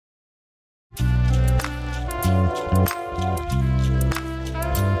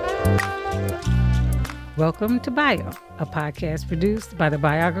Welcome to Bio, a podcast produced by the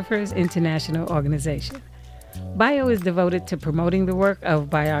Biographers International Organization. Bio is devoted to promoting the work of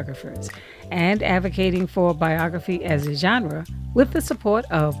biographers and advocating for biography as a genre with the support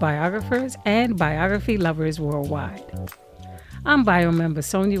of biographers and biography lovers worldwide. I'm Bio member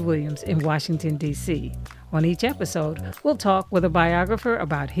Sonia Williams in Washington, D.C. On each episode, we'll talk with a biographer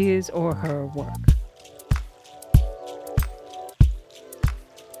about his or her work.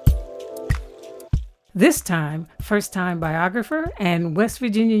 This time, first-time biographer and West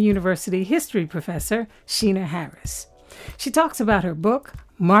Virginia University history professor, Sheena Harris. She talks about her book,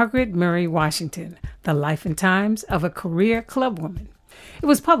 Margaret Murray Washington, The Life and Times of a Career Clubwoman. It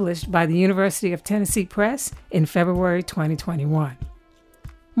was published by the University of Tennessee Press in February 2021.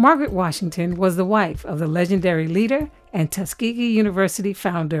 Margaret Washington was the wife of the legendary leader and Tuskegee University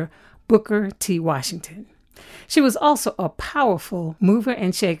founder, Booker T. Washington. She was also a powerful mover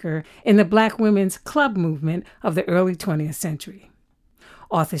and shaker in the Black women's club movement of the early 20th century.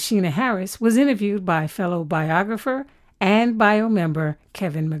 Author Sheena Harris was interviewed by fellow biographer and bio member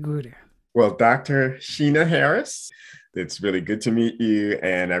Kevin Magruder. Well, Dr. Sheena Harris, it's really good to meet you,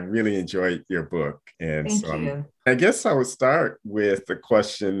 and I really enjoyed your book. And Thank you. I guess I would start with the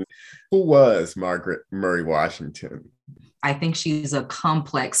question, who was Margaret Murray Washington? I think she's a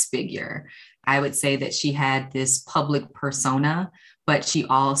complex figure. I would say that she had this public persona, but she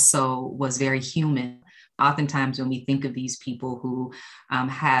also was very human. Oftentimes when we think of these people who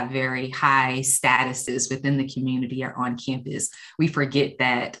have very high statuses within the community or on campus, we forget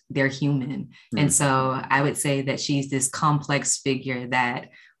that they're human. And so I would say that she's this complex figure that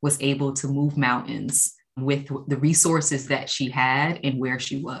was able to move mountains with the resources that she had and where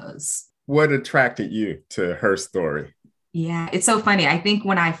she was. What attracted you to her story? Yeah, it's so funny. I think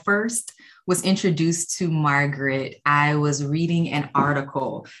when I first was introduced to Margaret, I was reading an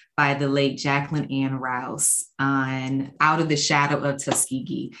article by the late Jacqueline Ann Rouse on Out of the Shadow of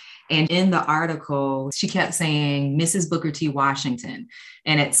Tuskegee. And in the article, she kept saying Mrs. Booker T. Washington.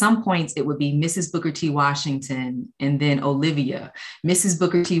 And at some points, it would be Mrs. Booker T. Washington and then Olivia, Mrs.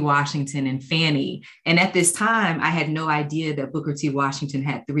 Booker T. Washington and Fanny. And at this time, I had no idea that Booker T. Washington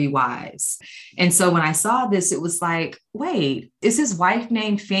had 3 wives. And so when I saw this, it was like, wait, is his wife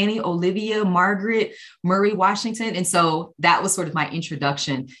named Fanny Olivia Margaret Murray Washington? And so that was sort of my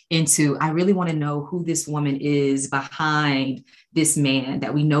introduction into, I really want to know who this woman is behind this man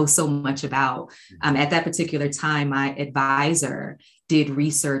that we know so much about. At that particular time, my advisor did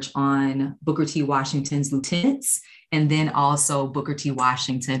research on Booker T. Washington's lieutenants and then also Booker T.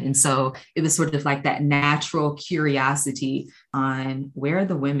 Washington. And so it was sort of like that natural curiosity on where are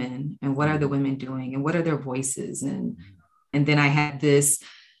the women and what are the women doing and what are their voices? And then I had this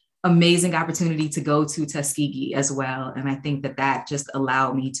amazing opportunity to go to Tuskegee as well. And I think that just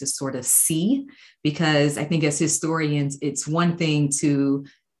allowed me to sort of see, because I think as historians, it's one thing to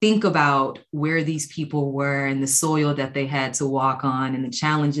think about where these people were and the soil that they had to walk on and the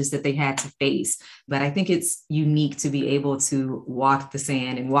challenges that they had to face. But I think it's unique to be able to walk the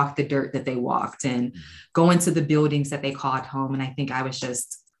sand and walk the dirt that they walked and go into the buildings that they called home. And I think I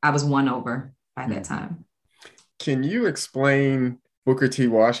was won over by that time. Can you explain Booker T.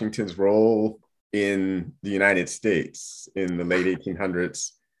 Washington's role in the United States in the late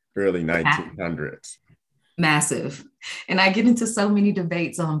 1800s, early 1900s? Massive. And I get into so many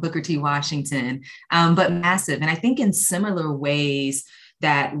debates on Booker T. Washington, but massive. And I think in similar ways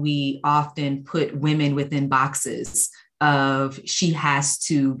that we often put women within boxes of she has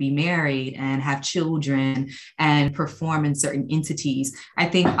to be married and have children and perform in certain entities. I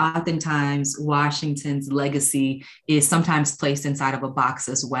think oftentimes Washington's legacy is sometimes placed inside of a box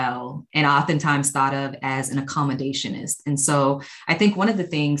as well, and oftentimes thought of as an accommodationist. And so I think one of the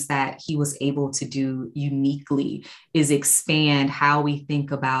things that he was able to do uniquely is expand how we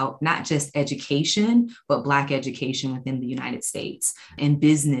think about not just education, but Black education within the United States and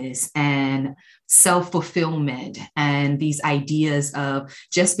business and self-fulfillment and these ideas of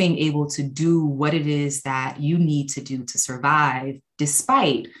just being able to do what it is that you need to do to survive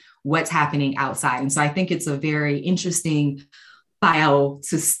despite what's happening outside. And so I think it's a very interesting bio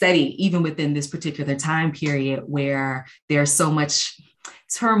to study, even within this particular time period where there's so much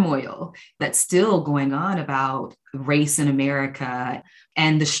turmoil that's still going on about race in America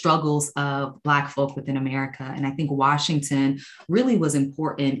and the struggles of Black folk within America. And I think Washington really was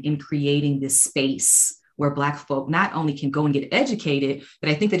important in creating this space where Black folk not only can go and get educated,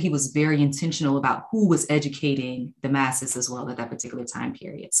 but I think that he was very intentional about who was educating the masses as well at that particular time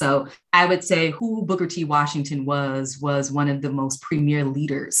period. So I would say who Booker T. Washington was one of the most premier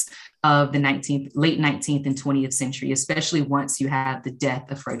leaders of the late 19th and 20th century, especially once you have the death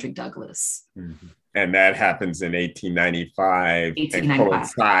of Frederick Douglass. Mm-hmm. And that happens in 1895 and 1895.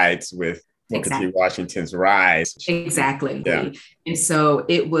 coincides with Booker T. Washington's rise. Exactly. Yeah. And so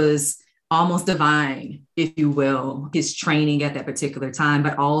it was almost divine, if you will, his training at that particular time,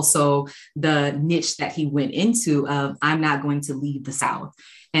 but also the niche that he went into of, I'm not going to leave the South.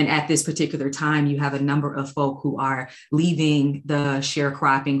 And at this particular time, you have a number of folk who are leaving the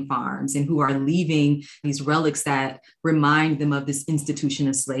sharecropping farms and who are leaving these relics that remind them of this institution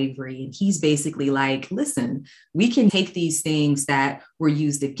of slavery. And he's basically like, listen, we can take these things that were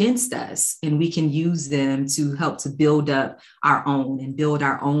used against us and we can use them to help to build up our own and build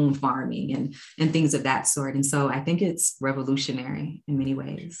our own farming and things of that sort. And so I think it's revolutionary in many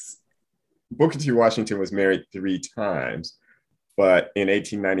ways. Booker T. Washington was married 3 times. But in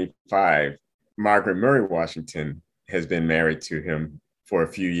 1895, Margaret Murray Washington has been married to him for a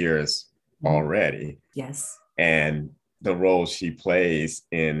few years already. Yes. And the role she plays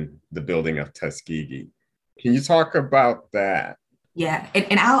in the building of Tuskegee. Can you talk about that? Yeah.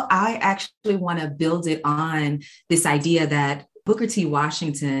 And I actually want to build it on this idea that Booker T.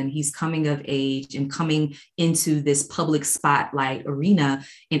 Washington, he's coming of age and coming into this public spotlight arena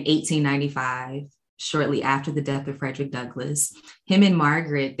in 1895. Shortly after the death of Frederick Douglass. Him and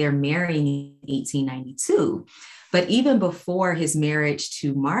Margaret, they're marrying in 1892. But even before his marriage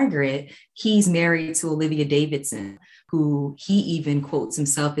to Margaret, he's married to Olivia Davidson, who he even quotes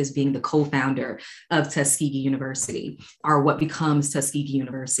himself as being the co-founder of Tuskegee University, or what becomes Tuskegee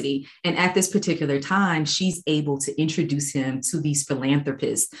University. And at this particular time, she's able to introduce him to these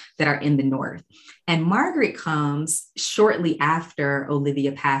philanthropists that are in the North. And Margaret comes shortly after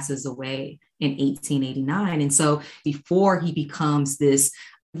Olivia passes away in 1889. And so before he becomes this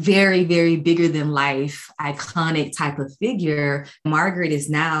very, very bigger than life, iconic type of figure, Margaret is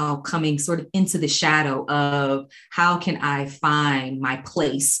now coming sort of into the shadow of how can I find my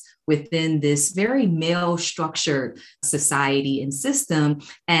place within this very male structured society and system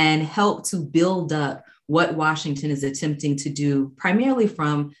and help to build up what Washington is attempting to do, primarily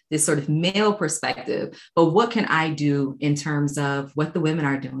from this sort of male perspective, but what can I do in terms of what the women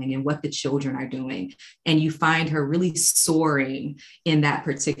are doing and what the children are doing? And you find her really soaring in that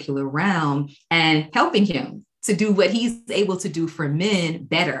particular realm and helping him to do what he's able to do for men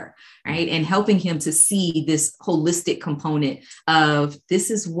better, right? And helping him to see this holistic component of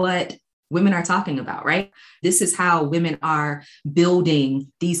this is what women are talking about, right? This is how women are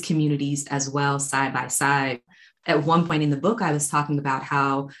building these communities as well, side by side. At one point in the book, I was talking about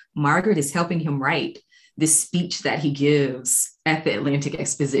how Margaret is helping him write this speech that he gives at the Atlantic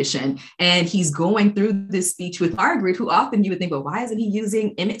Exposition. And he's going through this speech with Margaret, who often you would think, well, why isn't he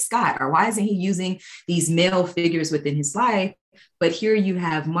using Emmett Scott? Or why isn't he using these male figures within his life? But here you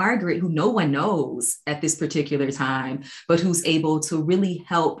have Margaret, who no one knows at this particular time, but who's able to really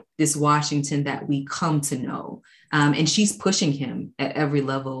help this Washington that we come to know. And she's pushing him at every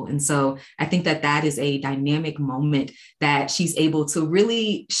level. And so I think that that is a dynamic moment that she's able to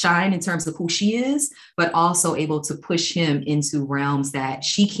really shine in terms of who she is, but also able to push him into realms that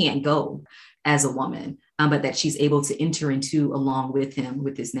she can't go as a woman, but that she's able to enter into along with him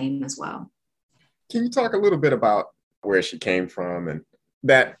with his name as well. Can you talk a little bit about where she came from and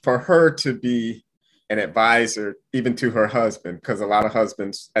that for her to be an advisor, even to her husband, because a lot of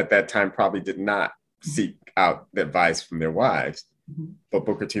husbands at that time probably did not seek out advice from their wives, but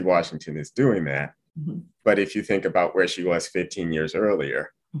Booker T. Washington is doing that. But if you think about where she was 15 years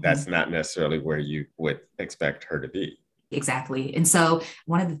earlier, that's not necessarily where you would expect her to be. Exactly. And so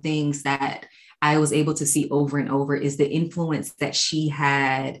one of the things that I was able to see over and over is the influence that she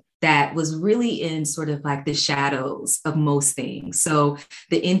had that was really in sort of like the shadows of most things. So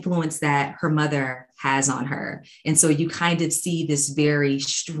the influence that her mother has on her. And so you kind of see this very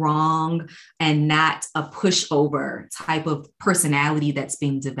strong and not a pushover type of personality that's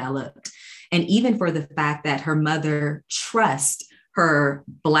being developed. And even for the fact that her mother trusts her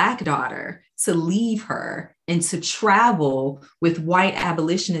Black daughter to leave her and to travel with white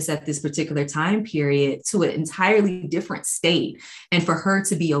abolitionists at this particular time period to an entirely different state. And for her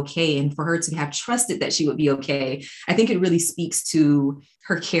to be okay and for her to have trusted that she would be okay, I think it really speaks to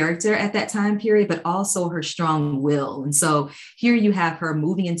her character at that time period, but also her strong will. And so here you have her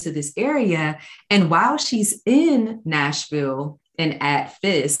moving into this area. And while she's in Nashville and at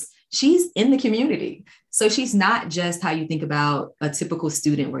Fisk, she's in the community. So she's not just how you think about a typical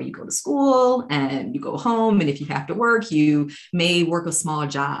student where you go to school and you go home. And if you have to work, you may work a small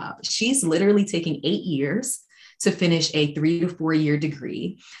job. She's literally taking 8 years to finish a 3 to 4 year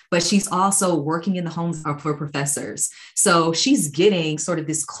degree, but she's also working in the homes of her professors. So she's getting sort of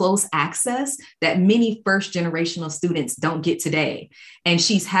this close access that many first generational students don't get today. And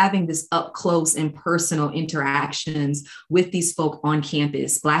she's having this up close and personal interactions with these folk on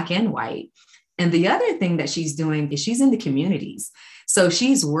campus, Black and white. And the other thing that she's doing is she's in the communities. So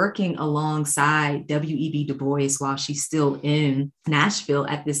she's working alongside W.E.B. Du Bois while she's still in Nashville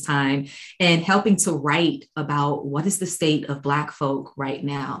at this time and helping to write about what is the state of Black folk right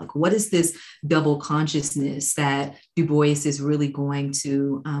now? Like, what is this double consciousness that Du Bois is really going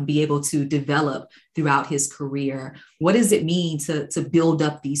to be able to develop throughout his career? What does it mean to build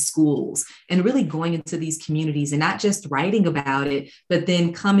up these schools and really going into these communities and not just writing about it, but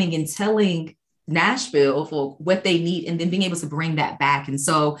then coming and telling Nashville for what they need and then being able to bring that back. And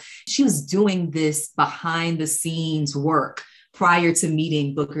so she was doing this behind the scenes work prior to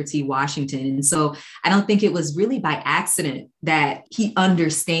meeting Booker T. Washington. And so I don't think it was really by accident that he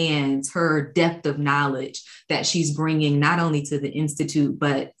understands her depth of knowledge that she's bringing not only to the Institute,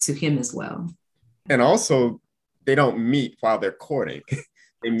 but to him as well. And also, they don't meet while they're courting.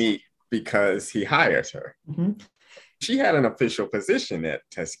 They meet because he hires her. Mm-hmm. She had an official position at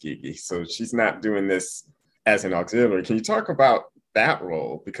Tuskegee, so she's not doing this as an auxiliary. Can you talk about that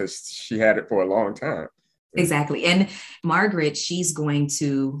role? Because she had it for a long time. Exactly. And Margaret, she's going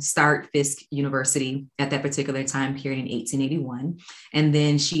to start Fisk University at that particular time period in 1881. And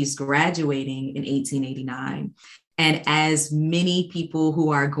then she's graduating in 1889. And as many people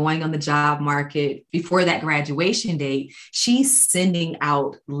who are going on the job market before that graduation date, she's sending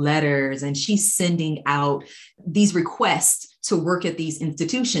out letters and she's sending out these requests to work at these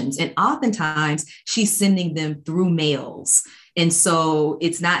institutions. And oftentimes she's sending them through mails. And so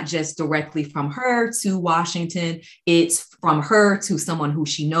it's not just directly from her to Washington, it's from her to someone who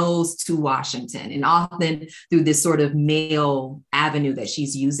she knows to Washington, and often through this sort of mail avenue that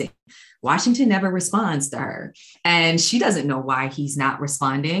she's using. Washington never responds to her, and she doesn't know why he's not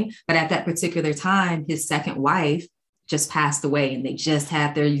responding. But at that particular time, his second wife just passed away and they just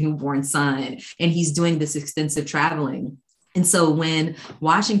had their newborn son, and he's doing this extensive traveling. And so when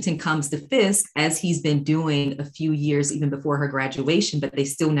Washington comes to Fisk, as he's been doing a few years even before her graduation, but they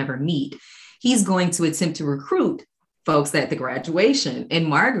still never meet, he's going to attempt to recruit folks at the graduation. And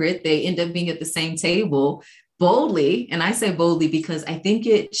Margaret, they end up being at the same table boldly. And I say boldly because I think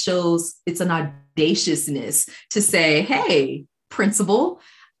it shows it's an audaciousness to say, hey, principal,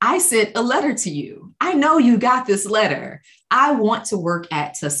 I sent a letter to you. I know you got this letter. I want to work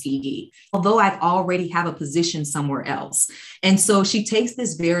at Tuskegee, although I've already have a position somewhere else. And so she takes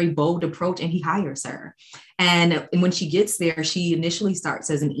this very bold approach and he hires her. And when she gets there, she initially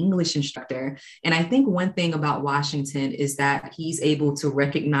starts as an English instructor. And I think one thing about Washington is that he's able to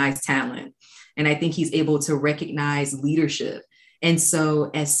recognize talent. And I think he's able to recognize leadership. And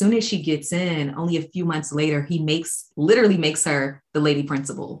so as soon as she gets in, only a few months later, he literally makes her the lady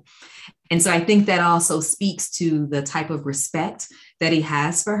principal. And so I think that also speaks to the type of respect that he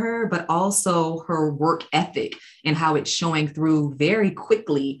has for her, but also her work ethic and how it's showing through very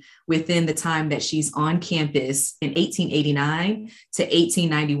quickly within the time that she's on campus in 1889 to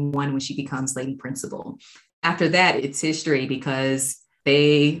 1891 when she becomes lady principal. After that, it's history because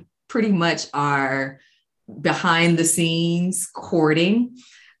they pretty much are behind the scenes courting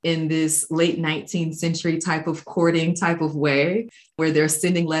in this late 19th century type of courting type of way where they're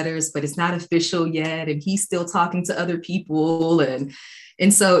sending letters, but it's not official yet. And he's still talking to other people.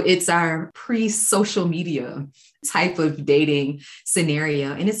 And so it's our pre-social media type of dating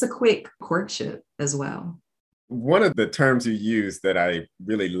scenario. And it's a quick courtship as well. One of the terms you use that I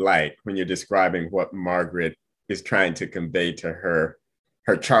really like when you're describing what Margaret is trying to convey to her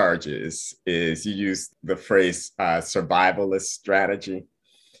charges is you use the phrase survivalist strategy.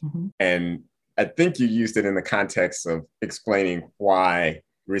 Mm-hmm. And I think you used it in the context of explaining why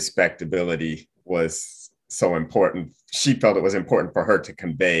respectability was so important. She felt it was important for her to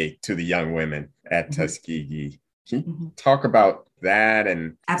convey to the young women at mm-hmm. Tuskegee. Can you talk about that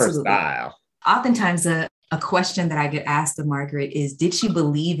and Absolutely. Her style? Oftentimes a question that I get asked of Margaret is, did she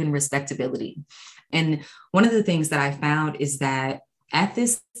believe in respectability? And one of the things that I found is that at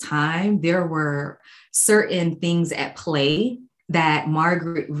this time, there were certain things at play that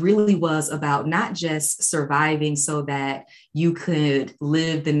Margaret really was about not just surviving so that you could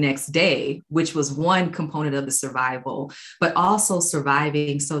live the next day, which was one component of the survival, but also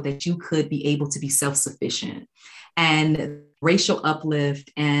surviving so that you could be able to be self-sufficient. And racial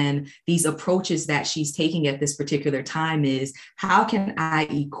uplift and these approaches that she's taking at this particular time is, how can I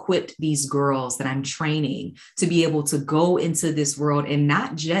equip these girls that I'm training to be able to go into this world and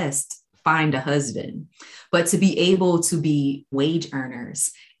not just find a husband, but to be able to be wage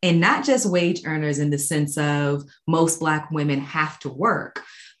earners. And not just wage earners in the sense of most Black women have to work,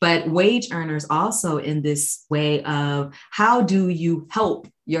 but wage earners also in this way of how do you help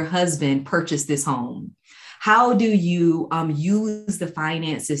your husband purchase this home? How do you use the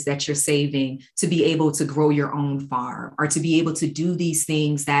finances that you're saving to be able to grow your own farm or to be able to do these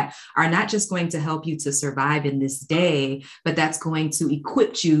things that are not just going to help you to survive in this day, but that's going to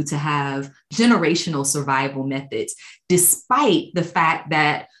equip you to have generational survival methods, despite the fact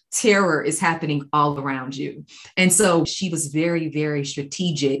that terror is happening all around you. And so she was very, very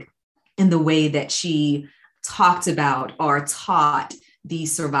strategic in the way that she talked about or taught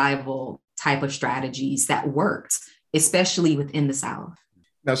these survival type of strategies that worked, especially within the South.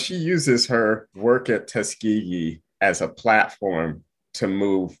 Now, she uses her work at Tuskegee as a platform to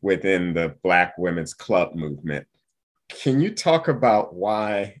move within the Black women's club movement. Can you talk about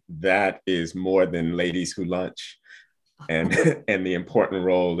why that is more than Ladies Who Lunch and the important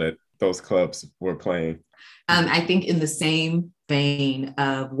role that those clubs were playing? I think in the same vein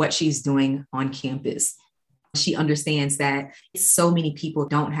of what she's doing on campus, she understands that so many people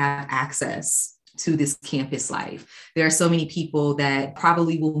don't have access to this campus life. There are so many people that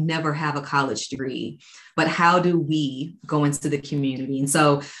probably will never have a college degree, but how do we go into the community? And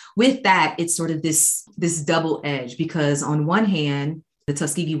so with that, it's sort of this double edge, because on one hand, the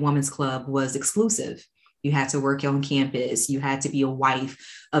Tuskegee Women's Club was exclusive. You had to work on campus. You had to be a wife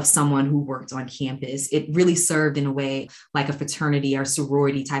of someone who worked on campus. It really served in a way like a fraternity or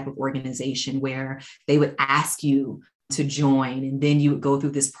sorority type of organization where they would ask you to join, and then you would go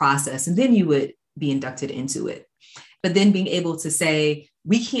through this process, and then you would be inducted into it. But then being able to say,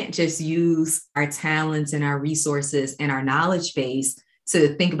 we can't just use our talents and our resources and our knowledge base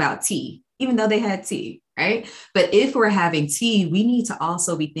to think about tea, even though they had tea, right? But if we're having tea, we need to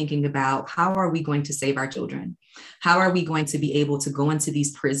also be thinking about how are we going to save our children? How are we going to be able to go into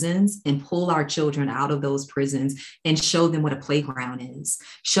these prisons and pull our children out of those prisons and show them what a playground is,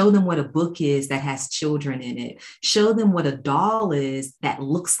 show them what a book is that has children in it, show them what a doll is that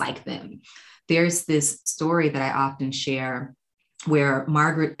looks like them. There's this story that I often share where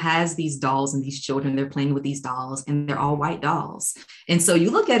Margaret has these dolls and these children, they're playing with these dolls and they're all white dolls. And so you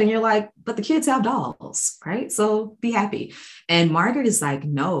look at it and you're like, but the kids have dolls, right? So be happy. And Margaret is like,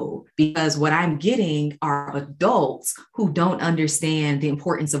 no, because what I'm getting are adults who don't understand the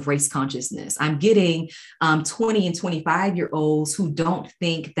importance of race consciousness. I'm getting 20 and 25-year-olds who don't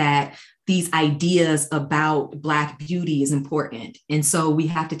think that these ideas about Black beauty is important. And so we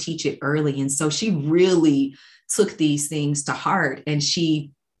have to teach it early. And so she really took these things to heart, and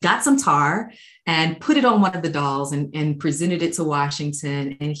she got some tar and put it on one of the dolls and presented it to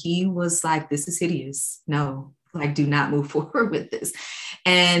Washington. And he was like, this is hideous. No, like, do not move forward with this.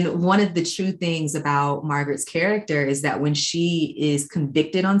 And one of the true things about Margaret's character is that when she is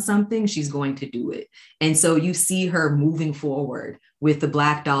convicted on something, she's going to do it. And so you see her moving forward with the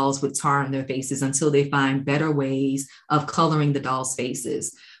Black dolls with tar on their faces until they find better ways of coloring the dolls'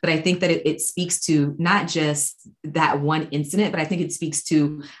 faces. But I think that it speaks to not just that one incident, but I think it speaks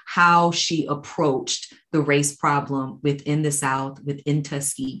to how she approached the race problem within the South, within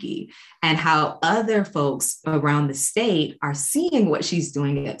Tuskegee, and how other folks around the state are seeing what she's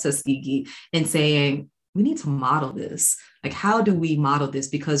doing at Tuskegee and saying, we need to model this. Like, how do we model this?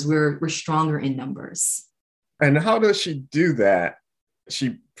 Because we're stronger in numbers. And how does she do that?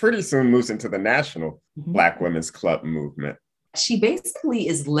 She pretty soon moves into the national Black Women's Club movement. She basically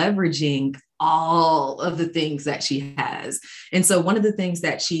is leveraging all of the things that she has. And so one of the things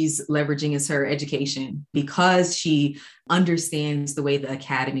that she's leveraging is her education, because she understands the way the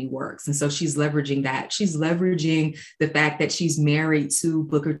academy works. And so she's leveraging that. She's leveraging the fact that she's married to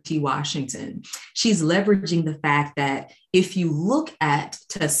Booker T. Washington. She's leveraging the fact that if you look at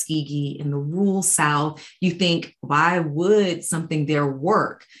Tuskegee in the rural South, you think, why would something there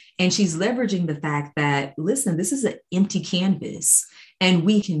work? And she's leveraging the fact that, listen, this is an empty canvas and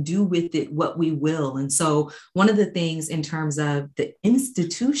we can do with it what we will. And so one of the things in terms of the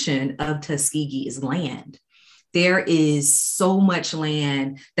institution of Tuskegee is land. There is so much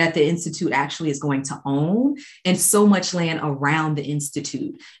land that the Institute actually is going to own, and so much land around the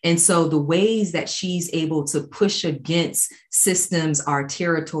Institute. And so the ways that she's able to push against systems or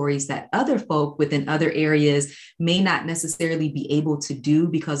territories that other folk within other areas may not necessarily be able to do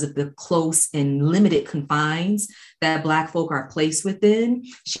because of the close and limited confines that Black folk are placed within,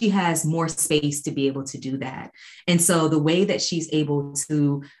 she has more space to be able to do that. And so the way that she's able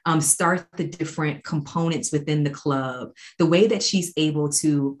to start the different components within the club, the way that she's able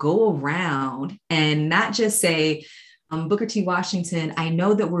to go around and not just say, Booker T. Washington, I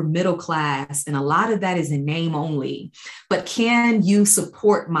know that we're middle class and a lot of that is in name only, but can you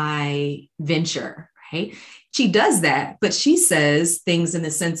support my venture, right? She does that, but she says things in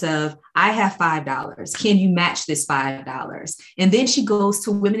the sense of, I have $5. Can you match this $5? And then she goes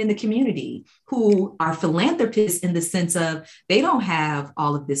to women in the community who are philanthropists in the sense of they don't have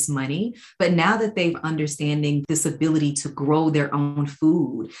all of this money, but now that they've understanding this ability to grow their own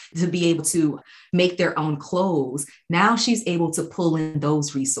food, to be able to make their own clothes, now she's able to pull in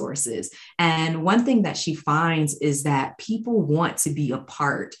those resources. And one thing that she finds is that people want to be a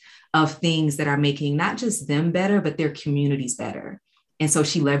part of things that are making not just them better, but their communities better. And so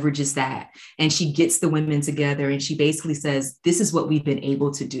she leverages that and she gets the women together and she basically says, this is what we've been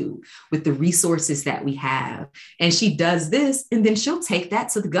able to do with the resources that we have. And she does this, and then she'll take that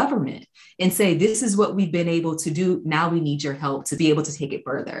to the government and say, this is what we've been able to do. Now we need your help to be able to take it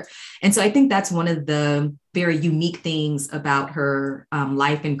further. And so I think that's one of the very unique things about her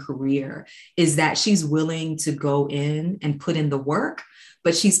life and career is that she's willing to go in and put in the work,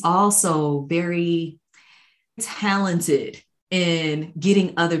 but she's also very talented in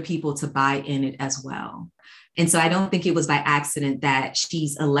getting other people to buy in it as well. And so I don't think it was by accident that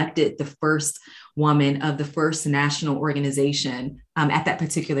she's elected the first woman of the first national organization at that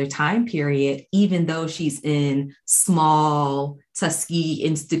particular time period, even though she's in small Tuskegee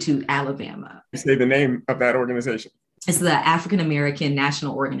Institute, Alabama. Say the name of that organization. It's the African American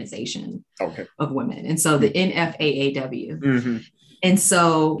National Organization of Women. And so the NFAAW. Mm-hmm. And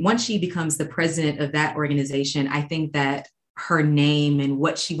so once she becomes the president of that organization, I think that her name and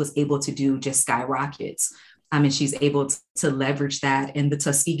what she was able to do just skyrockets. And she's able to leverage that. And the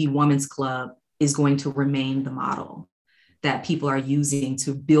Tuskegee Women's Club is going to remain the model that people are using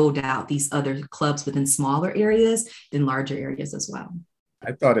to build out these other clubs within smaller areas and larger areas as well.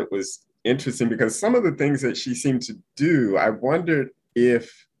 I thought it was interesting because some of the things that she seemed to do, I wondered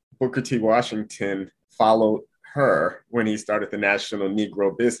if Booker T. Washington followed her when he started the National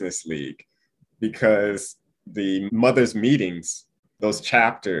Negro Business League, because the mothers' meetings, those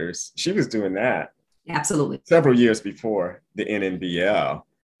chapters, she was doing that. Absolutely. Several years before the NNBL.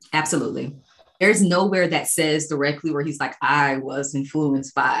 Absolutely. There's nowhere that says directly where he's like, I was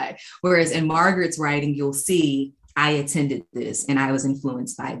influenced by. Whereas in Margaret's writing, you'll see, I attended this and I was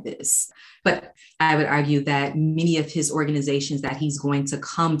influenced by this. But I would argue that many of his organizations that he's going to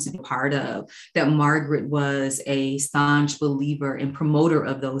come to be part of, that Margaret was a staunch believer and promoter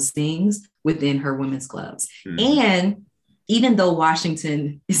of those things within her women's clubs. Mm-hmm. And even though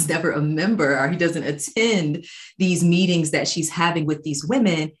Washington is never a member or he doesn't attend these meetings that she's having with these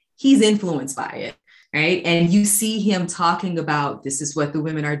women, he's influenced by it. Right. And you see him talking about this is what the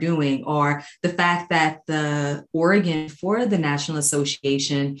women are doing, or the fact that the Oregon for the National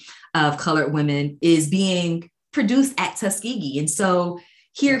Association of Colored Women is being produced at Tuskegee. And so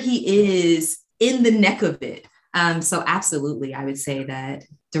here he is in the neck of it. So absolutely, I would say that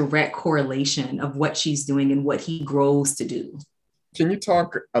direct correlation of what she's doing and what he grows to do. Can you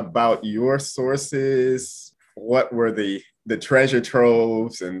talk about your sources? What were the treasure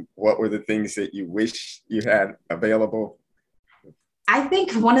troves and what were the things that you wish you had available? I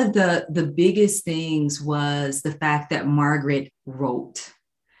think one of the biggest things was the fact that Margaret wrote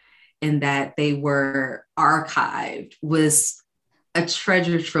and that they were archived was a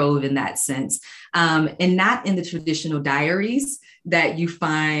treasure trove in that sense. And not in the traditional diaries that you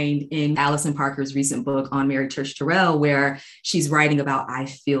find in Allison Parker's recent book on Mary Church Terrell, where she's writing about, I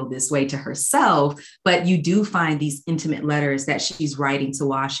feel this way to herself, but you do find these intimate letters that she's writing to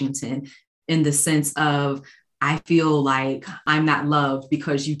Washington in the sense of, I feel like I'm not loved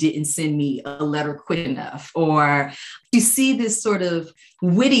because you didn't send me a letter quick enough, or you see this sort of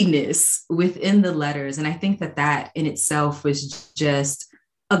wittiness within the letters. And I think that in itself was just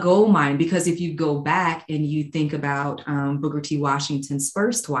a gold mine, because if you go back and you think about Booker T. Washington's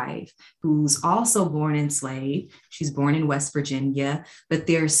first wife, who's also born enslaved, she's born in West Virginia, but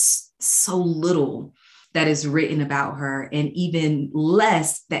there's so little that is written about her, and even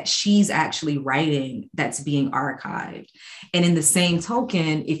less that she's actually writing that's being archived. And in the same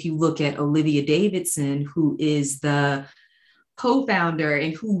token, if you look at Olivia Davidson, who is the co-founder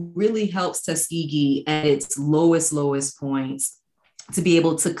and who really helps Tuskegee at its lowest points to be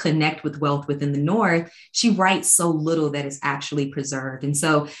able to connect with wealth within the North, she writes so little that is actually preserved. And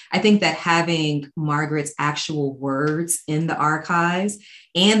so I think that having Margaret's actual words in the archives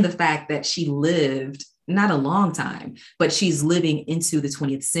and the fact that she lived not a long time, but she's living into the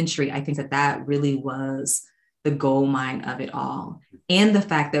 20th century, I think that really was the gold mine of it all. And the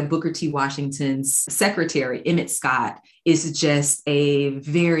fact that Booker T. Washington's secretary, Emmett Scott, is just a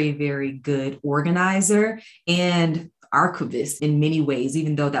very, very good organizer and archivist in many ways,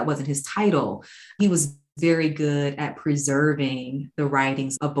 even though that wasn't his title. He was very good at preserving the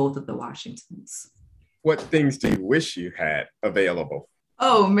writings of both of the Washingtons. What things do you wish you had available?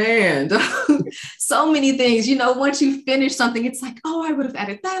 Oh man, so many things. Once you finish something, it's like, oh, I would have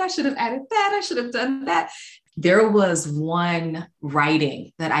added that. I should have added that. I should have done that. There was one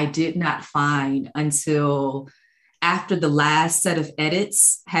writing that I did not find until after the last set of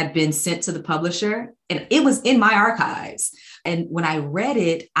edits had been sent to the publisher, and it was in my archives. And when I read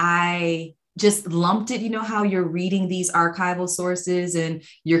it, I just lumped it. You know how you're reading these archival sources and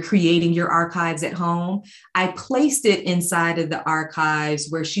you're creating your archives at home? I placed it inside of the archives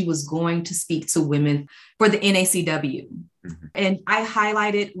where she was going to speak to women for the NACW. Mm-hmm. And I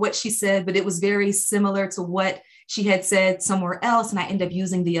highlighted what she said, but it was very similar to what she had said somewhere else. And I ended up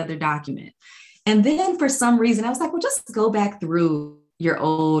using the other document. And then for some reason, I was like, well, just go back through your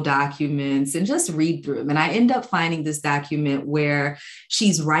old documents and just read through them. And I end up finding this document where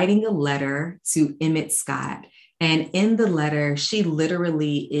she's writing a letter to Emmett Scott. And in the letter, she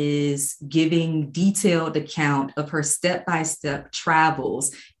literally is giving detailed account of her step-by-step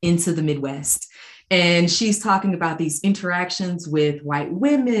travels into the Midwest. And she's talking about these interactions with white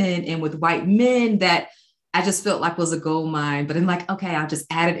women and with white men that I just felt like was a gold mine. But I'm like, okay, I'll just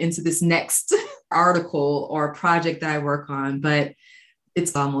add it into this next article or project that I work on. But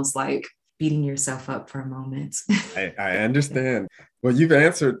it's almost like beating yourself up for a moment. I understand. Well, you've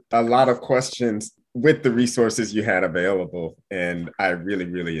answered a lot of questions with the resources you had available. And I really,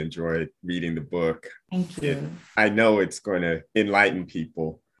 really enjoyed reading the book. Thank you. I know it's going to enlighten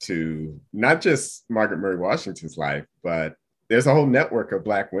people to not just Margaret Murray Washington's life, but there's a whole network of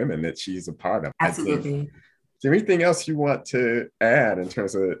Black women that she's a part of. Absolutely. Is there anything else you want to add in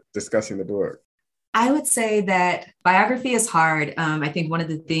terms of discussing the book? I would say that biography is hard. I think one of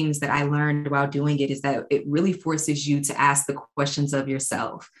the things that I learned while doing it is that it really forces you to ask the questions of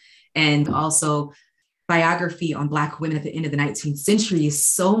yourself. And also, biography on Black women at the end of the 19th century is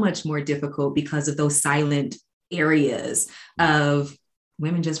so much more difficult because of those silent areas of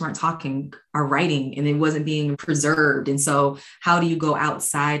women just weren't talking or writing, and it wasn't being preserved. And so how do you go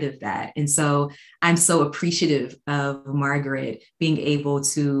outside of that? And so I'm so appreciative of Margaret being able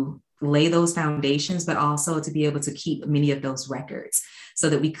to lay those foundations, but also to be able to keep many of those records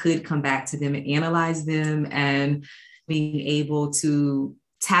so that we could come back to them and analyze them, and being able to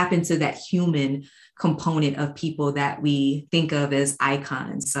tap into that human component of people that we think of as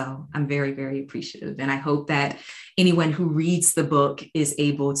icons. So I'm very, very appreciative. And I hope that anyone who reads the book is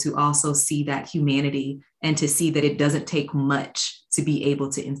able to also see that humanity and to see that it doesn't take much to be able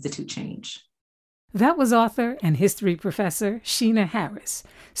to institute change. That was author and history professor Sheena Harris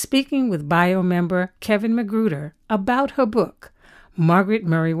speaking with bio member Kevin Magruder about her book, Margaret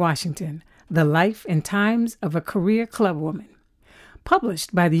Murray Washington, The Life and Times of a Career Clubwoman,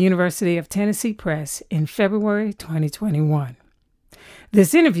 published by the University of Tennessee Press in February 2021.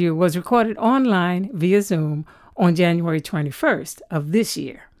 This interview was recorded online via Zoom on January 21st of this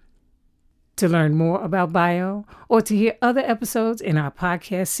year. To learn more about Bio or to hear other episodes in our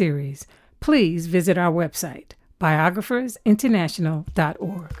podcast series, please visit our website,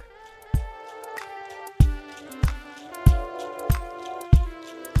 biographersinternational.org.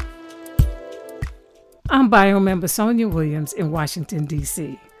 I'm Bio member Sonia Williams in Washington,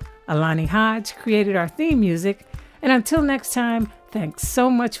 D.C. Alani Hodge created our theme music. And until next time, thanks so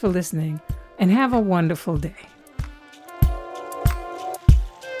much for listening and have a wonderful day.